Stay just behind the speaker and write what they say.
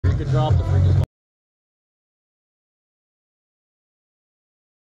could drop the freaking ball.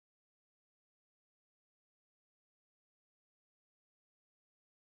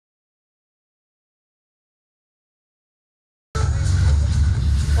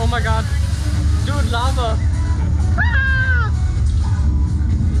 Oh my god. Dude, lava! Ah!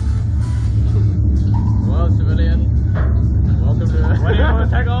 Well, civilian, welcome to... When do you want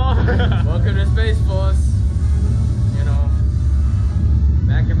to take off? Welcome to Space Force. You know,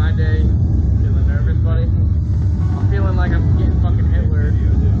 back in my day, feeling nervous, buddy? I'm feeling like I'm getting fucking Hitler.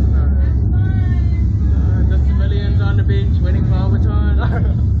 The civilians on the beach waiting for our return.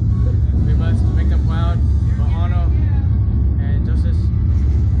 We must make them proud for honor and justice.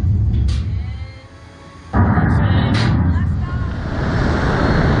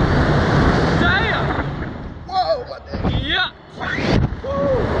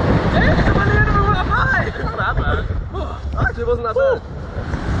 It wasn't that bad.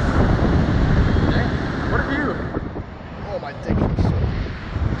 What are you? Oh, my dick.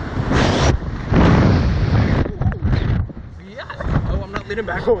 Yeah. Oh, I'm not leaning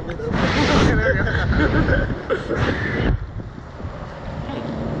back. Oh, okay, there you go.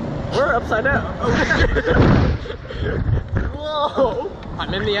 We're upside down. Oh, whoa.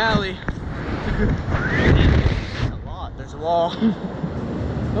 I'm in the alley. A lot. There's a wall.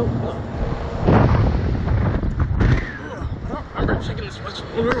 Oh. I'm shaking the switch.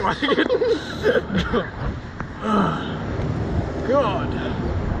 God.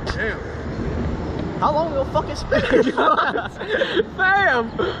 Damn. How long will fucking spin?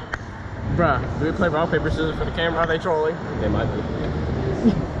 Bam! Bruh, do we play rock, paper, scissors for the camera? Are they trolling? They might be.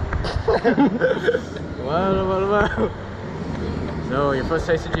 What? So, your first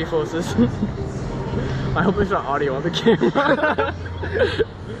taste of G-forces. I hope there's not audio on the camera.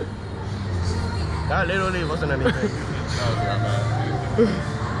 That literally wasn't anything. Oh,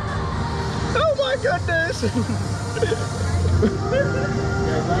 Oh my goodness! you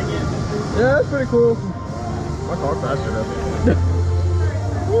guys like it? Yeah, that's pretty cool. My car faster though.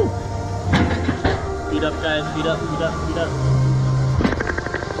 Feet up, guys. Feet up, feet up, feet up.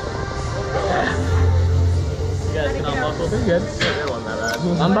 You guys can unbuckle. Pretty good. Yeah, it wasn't that bad.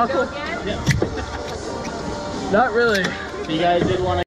 Unbuckle? Yeah. Not really. So you guys did want to